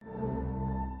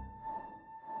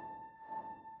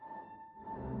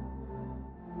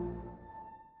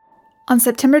On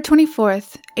September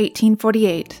 24th,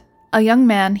 1848, a young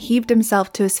man heaved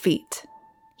himself to his feet.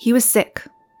 He was sick,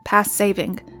 past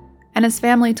saving, and his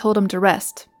family told him to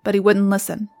rest, but he wouldn't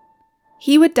listen.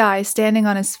 He would die standing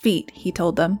on his feet, he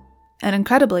told them, and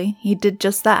incredibly, he did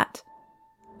just that.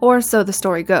 Or so the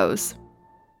story goes.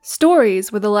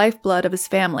 Stories were the lifeblood of his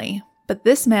family, but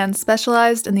this man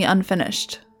specialized in the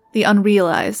unfinished, the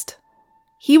unrealized.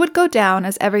 He would go down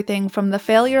as everything from the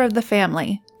failure of the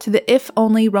family to the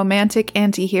if-only romantic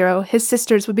anti-hero his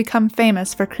sisters would become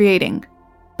famous for creating.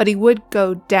 But he would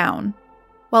go down,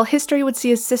 while history would see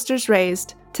his sisters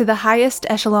raised to the highest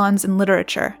echelons in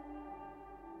literature.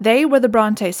 They were the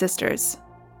Bronte sisters.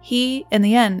 He, in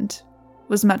the end,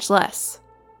 was much less.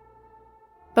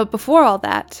 But before all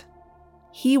that,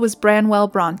 he was Branwell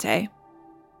Bronte.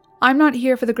 I'm not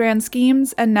here for the grand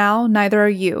schemes, and now neither are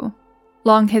you.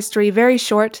 Long history, very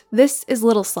short, this is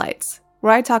Little Slights,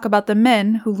 where I talk about the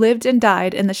men who lived and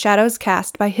died in the shadows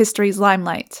cast by history's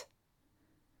limelight.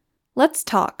 Let's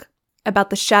talk about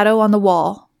the shadow on the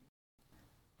wall.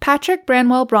 Patrick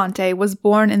Branwell Bronte was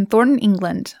born in Thornton,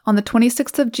 England, on the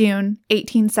 26th of June,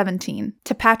 1817,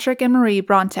 to Patrick and Marie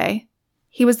Bronte.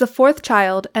 He was the fourth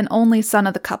child and only son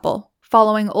of the couple,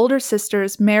 following older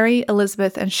sisters Mary,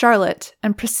 Elizabeth, and Charlotte,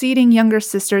 and preceding younger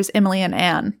sisters Emily and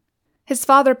Anne. His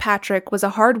father, Patrick, was a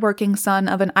hard-working son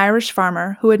of an Irish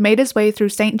farmer who had made his way through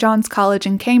St. John's College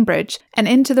in Cambridge and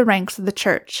into the ranks of the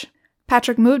church.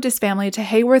 Patrick moved his family to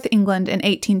Haworth, England in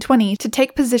 1820 to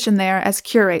take position there as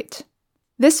curate.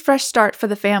 This fresh start for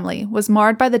the family was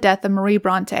marred by the death of Marie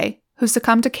Bronte, who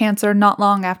succumbed to cancer not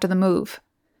long after the move.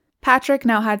 Patrick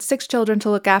now had 6 children to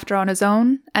look after on his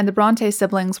own, and the Bronte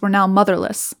siblings were now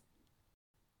motherless.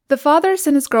 The father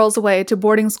sent his girls away to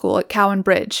boarding school at Cowan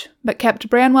Bridge, but kept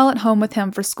Branwell at home with him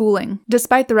for schooling,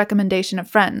 despite the recommendation of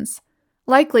friends.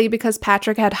 Likely because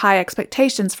Patrick had high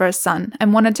expectations for his son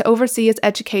and wanted to oversee his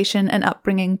education and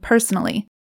upbringing personally.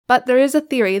 But there is a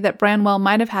theory that Branwell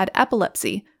might have had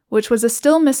epilepsy, which was a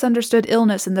still misunderstood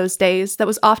illness in those days that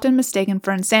was often mistaken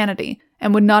for insanity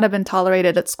and would not have been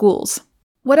tolerated at schools.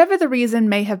 Whatever the reason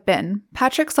may have been,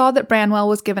 Patrick saw that Branwell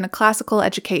was given a classical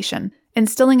education,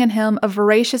 instilling in him a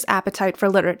voracious appetite for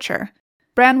literature.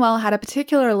 Branwell had a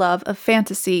particular love of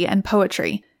fantasy and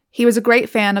poetry. He was a great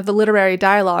fan of the literary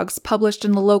dialogues published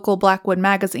in the local Blackwood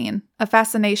magazine, a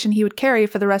fascination he would carry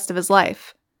for the rest of his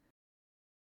life.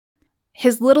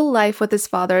 His little life with his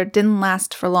father didn't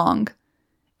last for long.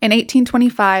 In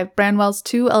 1825, Branwell's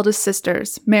 2 eldest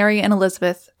sisters, Mary and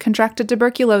Elizabeth, contracted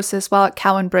tuberculosis while at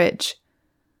Cowan Bridge.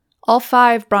 All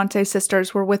 5 Bronte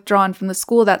sisters were withdrawn from the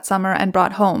school that summer and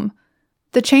brought home.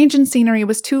 The change in scenery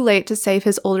was too late to save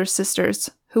his older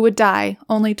sisters, who would die,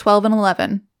 only 12 and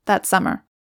 11, that summer.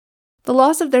 The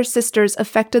loss of their sisters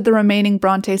affected the remaining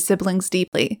Bronte siblings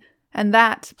deeply, and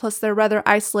that, plus their rather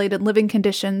isolated living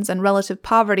conditions and relative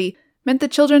poverty, meant the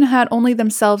children had only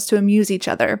themselves to amuse each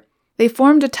other. They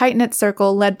formed a tight-knit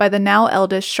circle led by the now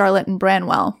eldest Charlotte and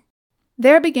Branwell.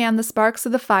 There began the sparks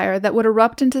of the fire that would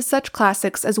erupt into such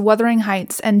classics as Wuthering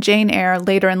Heights and Jane Eyre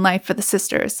later in life for the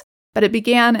sisters, but it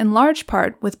began in large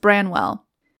part with Branwell.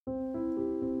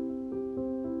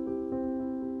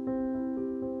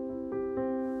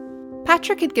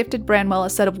 Patrick had gifted Branwell a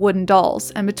set of wooden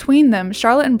dolls, and between them,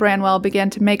 Charlotte and Branwell began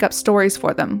to make up stories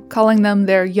for them, calling them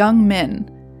their young men.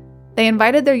 They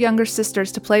invited their younger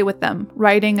sisters to play with them,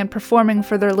 writing and performing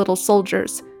for their little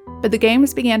soldiers, but the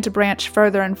games began to branch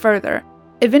further and further,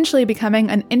 eventually becoming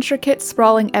an intricate,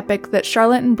 sprawling epic that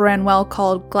Charlotte and Branwell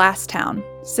called Glasstown,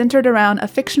 centered around a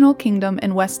fictional kingdom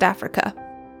in West Africa.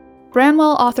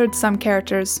 Branwell authored some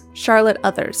characters, Charlotte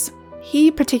others. He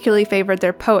particularly favored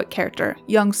their poet character,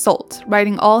 young Soult,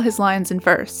 writing all his lines in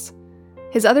verse.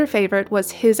 His other favorite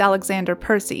was his Alexander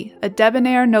Percy, a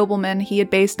debonair nobleman he had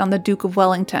based on the Duke of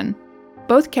Wellington.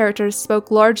 Both characters spoke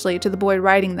largely to the boy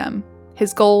writing them,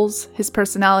 his goals, his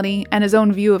personality, and his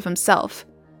own view of himself.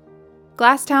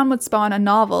 Glasstown would spawn a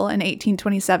novel in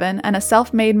 1827 and a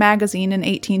self-made magazine in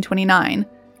 1829.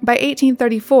 By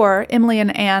 1834, Emily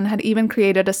and Anne had even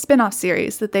created a spin-off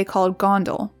series that they called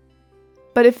Gondel.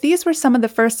 But if these were some of the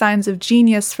first signs of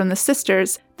genius from the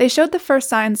sisters, they showed the first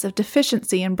signs of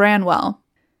deficiency in Branwell.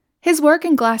 His work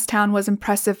in Glasstown was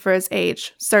impressive for his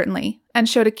age, certainly, and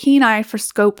showed a keen eye for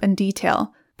scope and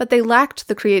detail, but they lacked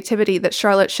the creativity that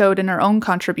Charlotte showed in her own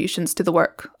contributions to the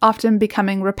work, often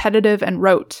becoming repetitive and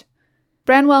rote.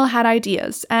 Branwell had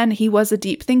ideas, and he was a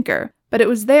deep thinker, but it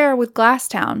was there with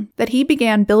Glasstown that he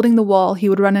began building the wall he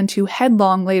would run into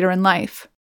headlong later in life.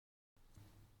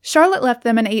 Charlotte left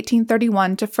them in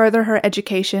 1831 to further her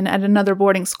education at another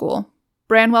boarding school.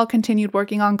 Branwell continued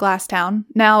working on Glasstown,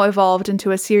 now evolved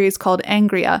into a series called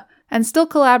Angria, and still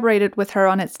collaborated with her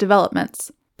on its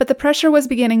developments. But the pressure was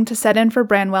beginning to set in for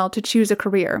Branwell to choose a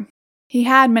career. He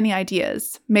had many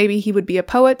ideas. Maybe he would be a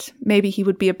poet, maybe he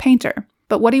would be a painter.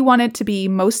 But what he wanted to be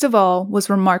most of all was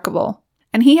remarkable.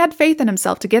 And he had faith in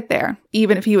himself to get there,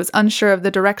 even if he was unsure of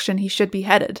the direction he should be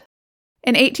headed.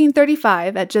 In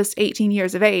 1835, at just 18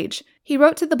 years of age, he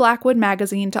wrote to the Blackwood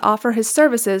magazine to offer his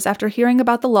services after hearing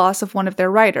about the loss of one of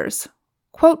their writers.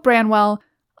 Quote Branwell,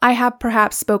 "I have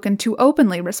perhaps spoken too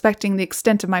openly respecting the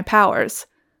extent of my powers.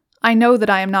 I know that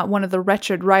I am not one of the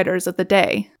wretched writers of the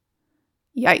day."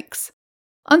 Yikes.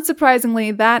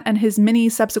 Unsurprisingly, that and his many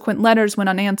subsequent letters went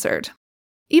unanswered.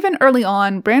 Even early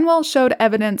on, Branwell showed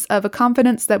evidence of a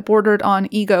confidence that bordered on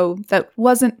ego that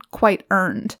wasn't quite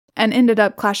earned, and ended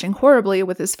up clashing horribly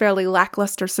with his fairly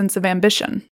lackluster sense of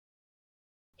ambition.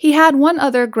 He had one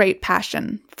other great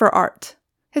passion, for art.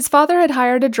 His father had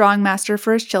hired a drawing master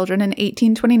for his children in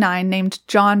 1829 named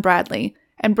John Bradley,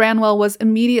 and Branwell was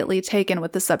immediately taken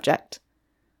with the subject.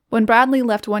 When Bradley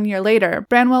left 1 year later,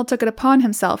 Branwell took it upon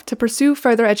himself to pursue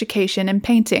further education in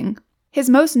painting. His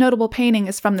most notable painting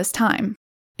is from this time.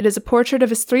 It is a portrait of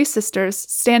his 3 sisters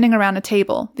standing around a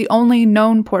table, the only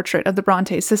known portrait of the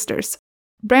Bronte sisters.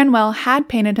 Branwell had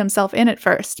painted himself in at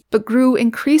first, but grew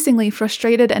increasingly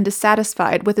frustrated and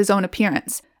dissatisfied with his own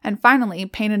appearance, and finally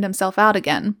painted himself out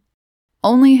again.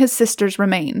 Only his sisters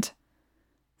remained.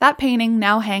 That painting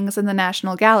now hangs in the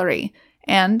National Gallery,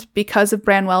 and, because of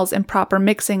Branwell's improper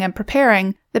mixing and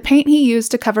preparing, the paint he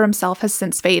used to cover himself has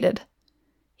since faded.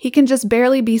 He can just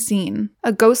barely be seen,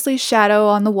 a ghostly shadow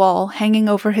on the wall hanging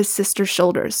over his sister's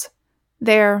shoulders.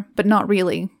 There, but not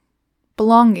really.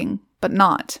 Belonging, but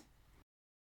not.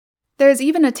 There is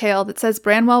even a tale that says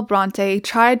Branwell Bronte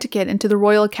tried to get into the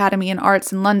Royal Academy in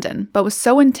Arts in London, but was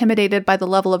so intimidated by the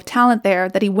level of talent there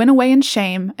that he went away in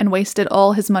shame and wasted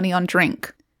all his money on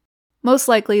drink. Most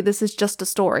likely this is just a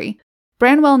story.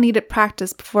 Branwell needed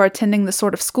practice before attending the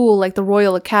sort of school like the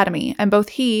Royal Academy, and both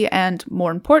he and,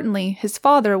 more importantly, his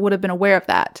father would have been aware of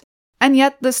that. And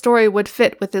yet the story would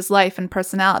fit with his life and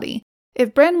personality.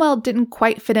 If Branwell didn't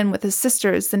quite fit in with his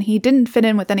sisters, then he didn't fit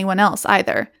in with anyone else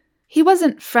either. He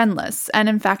wasn't friendless, and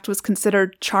in fact was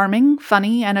considered charming,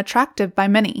 funny, and attractive by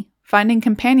many, finding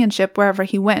companionship wherever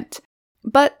he went.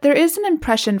 But there is an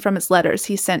impression from his letters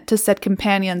he sent to said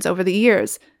companions over the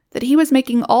years that he was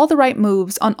making all the right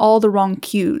moves on all the wrong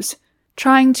cues,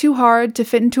 trying too hard to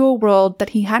fit into a world that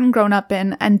he hadn't grown up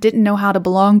in and didn't know how to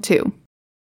belong to.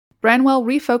 Branwell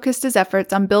refocused his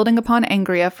efforts on building upon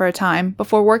Angria for a time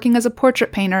before working as a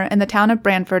portrait painter in the town of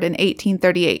Brantford in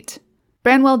 1838.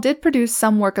 Branwell did produce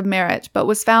some work of merit, but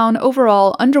was found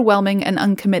overall underwhelming and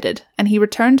uncommitted, and he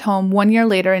returned home 1 year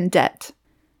later in debt.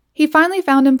 He finally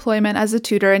found employment as a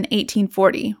tutor in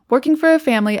 1840, working for a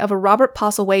family of a Robert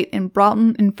Postlethwaite in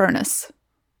Broughton-in-Furness.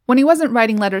 When he wasn't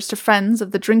writing letters to friends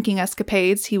of the drinking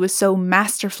escapades he was so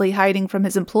masterfully hiding from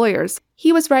his employers,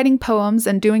 he was writing poems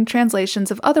and doing translations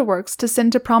of other works to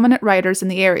send to prominent writers in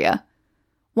the area.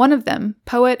 One of them,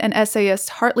 poet and essayist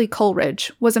Hartley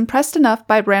Coleridge, was impressed enough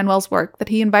by Branwell's work that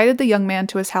he invited the young man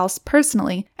to his house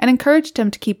personally and encouraged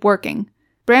him to keep working.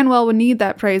 Branwell would need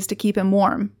that praise to keep him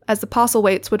warm, as the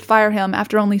Postlethwaites would fire him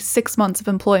after only 6 months of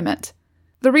employment.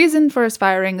 The reason for his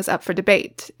firing is up for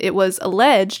debate. It was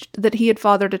alleged that he had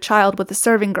fathered a child with a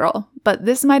serving girl, but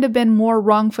this might have been more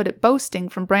wrong-footed boasting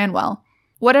from Branwell.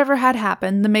 Whatever had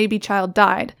happened, the maybe child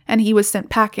died, and he was sent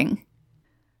packing.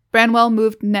 Branwell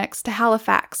moved next to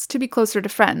Halifax to be closer to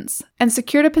friends, and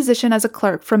secured a position as a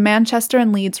clerk for Manchester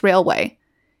and Leeds Railway.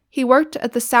 He worked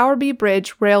at the Sowerby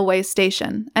Bridge Railway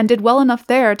Station, and did well enough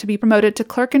there to be promoted to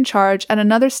clerk in charge at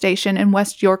another station in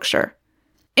West Yorkshire.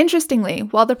 Interestingly,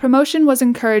 while the promotion was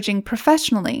encouraging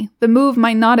professionally, the move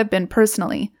might not have been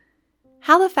personally.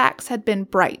 Halifax had been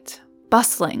bright,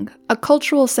 bustling, a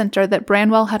cultural center that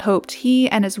Branwell had hoped he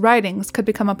and his writings could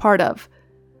become a part of.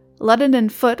 Ludden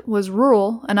Foot was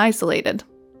rural and isolated.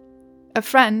 A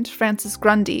friend, Francis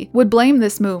Grundy, would blame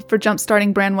this move for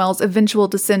jump-starting Branwell's eventual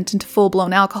descent into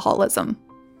full-blown alcoholism.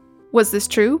 Was this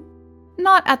true?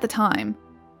 Not at the time.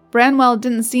 Branwell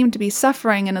didn't seem to be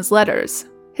suffering in his letters.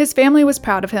 His family was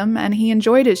proud of him, and he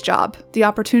enjoyed his job, the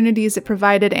opportunities it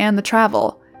provided, and the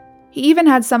travel. He even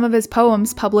had some of his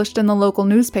poems published in the local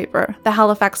newspaper, the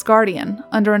Halifax Guardian,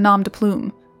 under a nom de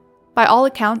plume. By all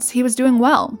accounts, he was doing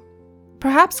well.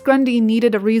 Perhaps Grundy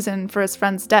needed a reason for his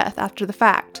friend's death after the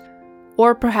fact,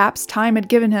 or perhaps time had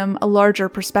given him a larger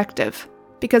perspective,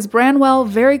 because Branwell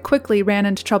very quickly ran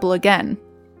into trouble again.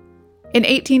 In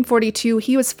 1842,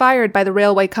 he was fired by the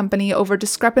railway company over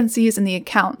discrepancies in the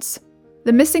accounts.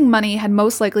 The missing money had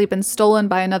most likely been stolen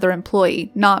by another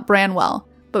employee, not Branwell,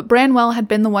 but Branwell had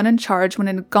been the one in charge when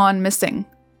it had gone missing.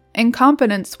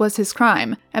 Incompetence was his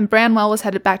crime, and Branwell was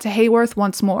headed back to Haworth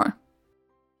once more.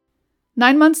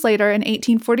 9 months later, in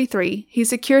 1843, he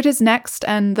secured his next,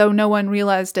 and though no one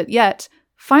realized it yet,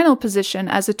 final position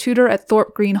as a tutor at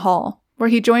Thorpe Green Hall, where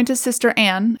he joined his sister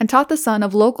Anne and taught the son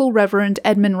of local Reverend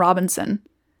Edmund Robinson.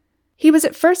 He was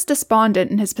at first despondent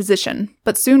in his position,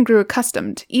 but soon grew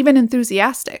accustomed, even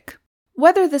enthusiastic.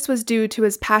 Whether this was due to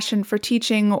his passion for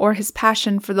teaching or his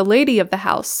passion for the lady of the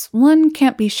house, one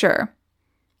can't be sure.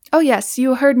 Oh yes,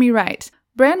 you heard me right.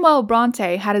 Branwell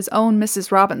Bronte had his own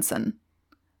Mrs. Robinson.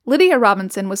 Lydia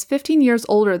Robinson was 15 years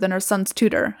older than her son's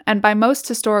tutor, and by most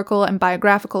historical and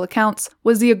biographical accounts,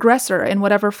 was the aggressor in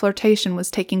whatever flirtation was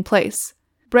taking place.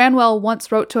 Branwell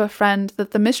once wrote to a friend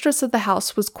that the mistress of the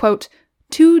house was, quote,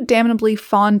 too damnably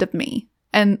fond of me,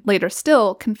 and later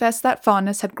still confessed that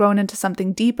fondness had grown into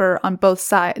something deeper on both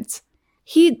sides.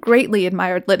 He greatly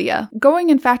admired Lydia, going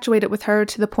infatuated with her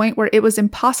to the point where it was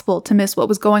impossible to miss what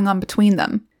was going on between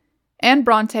them. Anne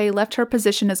Bronte left her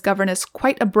position as governess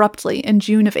quite abruptly in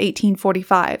June of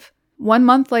 1845. 1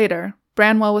 month later,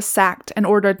 Branwell was sacked and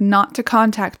ordered not to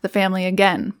contact the family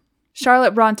again.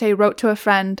 Charlotte Bronte wrote to a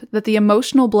friend that the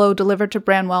emotional blow delivered to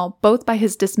Branwell, both by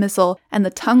his dismissal and the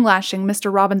tongue-lashing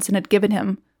Mr. Robinson had given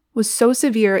him, was so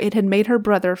severe it had made her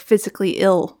brother physically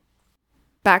ill.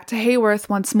 Back to Haworth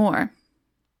once more.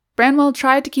 Branwell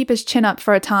tried to keep his chin up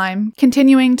for a time,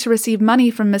 continuing to receive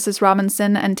money from Mrs.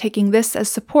 Robinson and taking this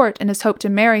as support in his hope to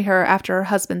marry her after her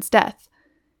husband's death.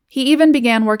 He even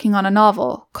began working on a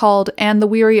novel, called And the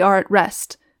Weary Are at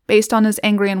Rest, based on his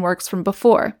Anglian works from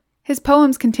before. His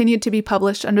poems continued to be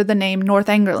published under the name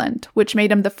Northumberland, which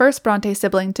made him the first Bronte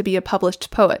sibling to be a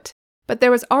published poet. But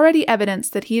there was already evidence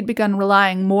that he had begun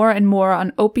relying more and more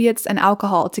on opiates and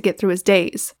alcohol to get through his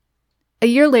days. A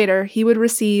year later, he would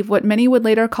receive what many would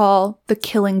later call the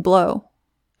killing blow.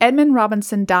 Edmund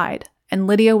Robinson died, and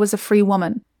Lydia was a free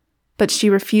woman, but she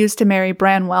refused to marry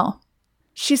Branwell.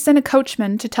 She sent a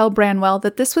coachman to tell Branwell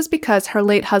that this was because her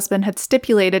late husband had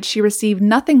stipulated she receive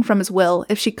nothing from his will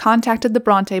if she contacted the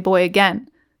Bronte boy again,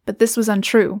 but this was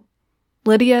untrue.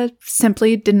 Lydia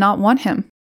simply did not want him.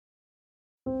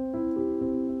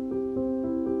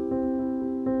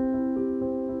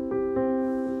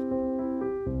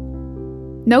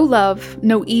 No love,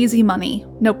 no easy money,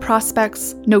 no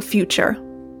prospects, no future.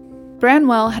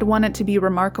 Branwell had wanted to be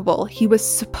remarkable. He was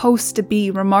supposed to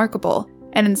be remarkable,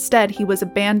 and instead he was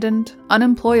abandoned,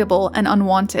 unemployable, and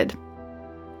unwanted.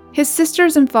 His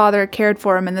sisters and father cared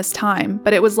for him in this time,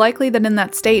 but it was likely that in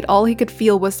that state all he could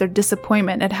feel was their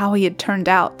disappointment at how he had turned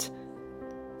out.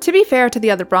 To be fair to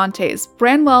the other Brontes,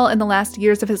 Branwell in the last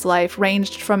years of his life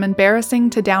ranged from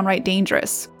embarrassing to downright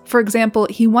dangerous. For example,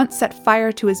 he once set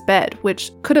fire to his bed,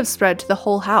 which could have spread to the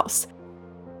whole house.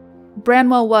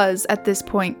 Branwell was, at this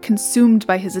point, consumed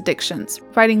by his addictions,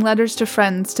 writing letters to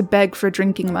friends to beg for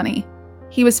drinking money.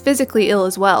 He was physically ill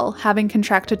as well, having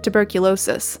contracted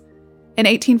tuberculosis. In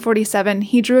 1847,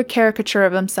 he drew a caricature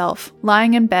of himself,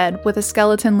 lying in bed with a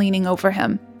skeleton leaning over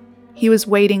him. He was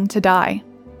waiting to die.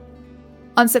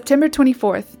 On September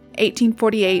 24th,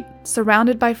 1848,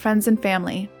 surrounded by friends and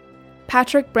family,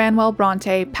 Patrick Branwell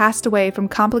Bronte passed away from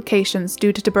complications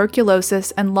due to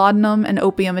tuberculosis and laudanum and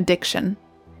opium addiction.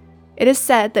 It is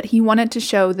said that he wanted to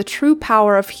show the true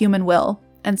power of human will,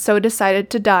 and so decided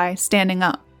to die standing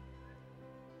up.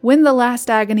 When the last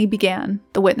agony began,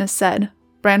 the witness said,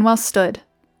 Branwell stood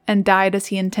and died as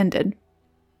he intended.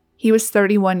 He was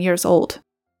 31 years old.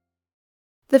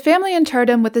 The family interred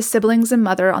him with his siblings and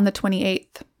mother on the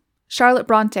 28th. Charlotte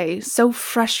Bronte, so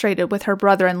frustrated with her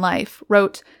brother in life,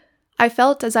 wrote, I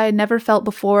felt as I had never felt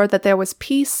before that there was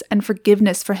peace and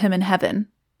forgiveness for him in heaven.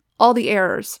 All the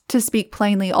errors, to speak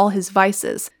plainly all his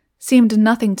vices, seemed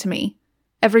nothing to me.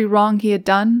 Every wrong he had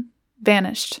done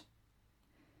vanished.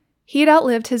 He had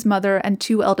outlived his mother and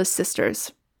 2 eldest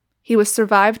sisters. He was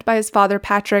survived by his father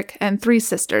Patrick and 3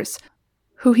 sisters,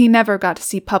 who he never got to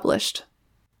see published.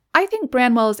 I think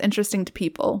Branwell is interesting to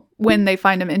people, when they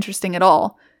find him interesting at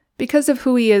all, because of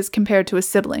who he is compared to his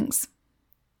siblings.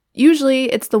 Usually,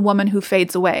 it's the woman who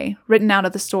fades away, written out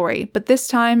of the story, but this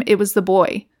time it was the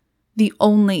boy. The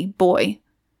only boy.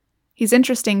 He's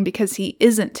interesting because he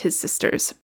isn't his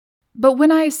sisters. But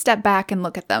when I step back and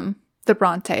look at them, the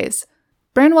Brontes,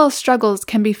 Branwell's struggles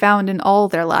can be found in all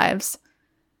their lives.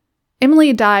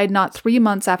 Emily died not 3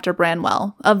 months after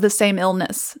Branwell, of the same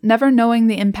illness, never knowing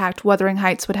the impact Wuthering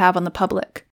Heights would have on the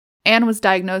public. Anne was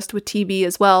diagnosed with TB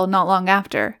as well not long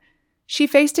after. She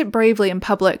faced it bravely in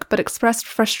public, but expressed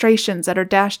frustrations at her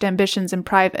dashed ambitions in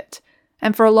private,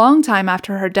 and for a long time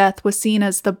after her death was seen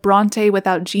as the Bronte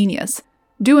without genius,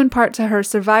 due in part to her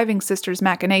surviving sister's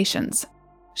machinations.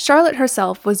 Charlotte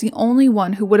herself was the only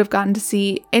one who would have gotten to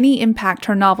see any impact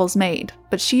her novels made,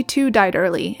 but she too died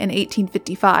early in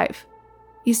 1855.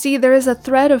 You see, there is a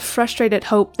thread of frustrated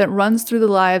hope that runs through the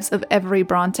lives of every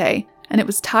Bronte, and it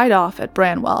was tied off at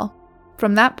Branwell.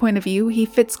 From that point of view, he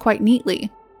fits quite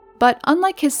neatly. But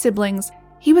unlike his siblings,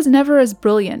 he was never as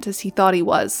brilliant as he thought he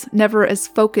was, never as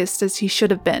focused as he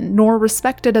should have been, nor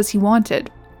respected as he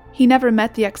wanted. He never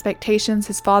met the expectations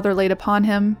his father laid upon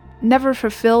him, never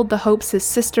fulfilled the hopes his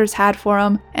sisters had for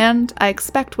him, and, I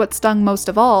expect what stung most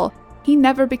of all, he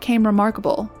never became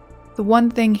remarkable, the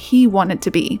one thing he wanted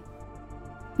to be.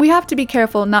 We have to be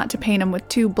careful not to paint him with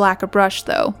too black a brush,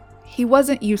 though. He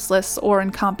wasn't useless or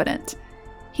incompetent.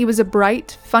 He was a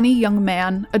bright, funny young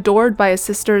man, adored by his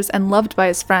sisters and loved by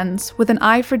his friends, with an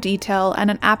eye for detail and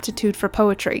an aptitude for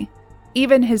poetry.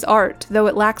 Even his art, though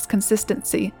it lacks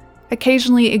consistency,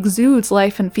 occasionally exudes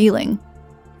life and feeling.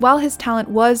 While his talent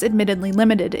was admittedly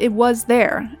limited, it was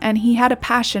there, and he had a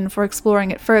passion for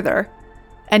exploring it further.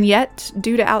 And yet,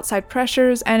 due to outside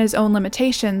pressures and his own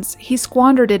limitations, he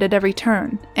squandered it at every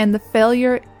turn, and the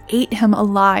failure ate him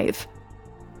alive.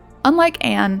 Unlike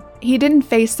Anne, he didn't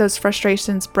face those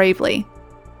frustrations bravely.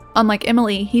 Unlike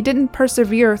Emily, he didn't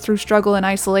persevere through struggle and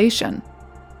isolation.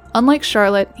 Unlike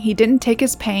Charlotte, he didn't take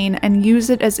his pain and use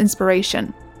it as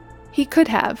inspiration. He could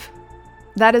have.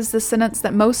 That is the sentence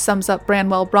that most sums up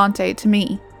Branwell Bronte to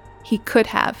me. He could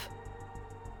have.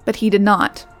 But he did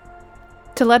not.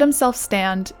 To let himself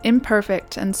stand,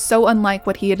 imperfect and so unlike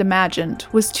what he had imagined,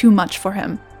 was too much for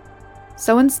him.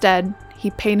 So instead,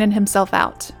 he painted himself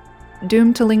out,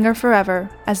 doomed to linger forever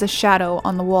as a shadow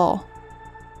on the wall.